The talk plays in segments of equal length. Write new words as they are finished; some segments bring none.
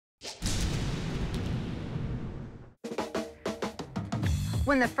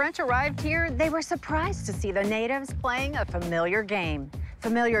When the French arrived here, they were surprised to see the natives playing a familiar game.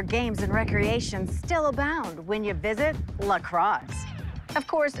 Familiar games and recreation still abound when you visit La Crosse. Of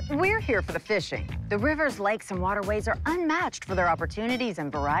course, we're here for the fishing. The rivers, lakes, and waterways are unmatched for their opportunities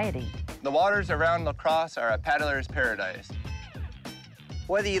and variety. The waters around La Crosse are a paddler's paradise.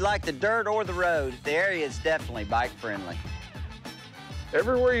 Whether you like the dirt or the road, the area is definitely bike-friendly.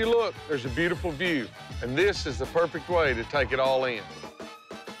 Everywhere you look, there's a beautiful view, and this is the perfect way to take it all in.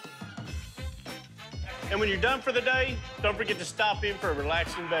 And when you're done for the day, don't forget to stop in for a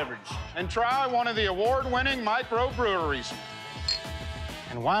relaxing beverage. And try one of the award-winning microbreweries.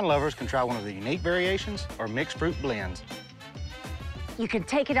 And wine lovers can try one of the unique variations or mixed fruit blends. You can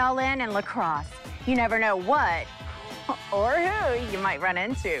take it all in La Crosse. You never know what or who you might run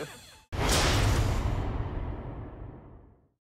into.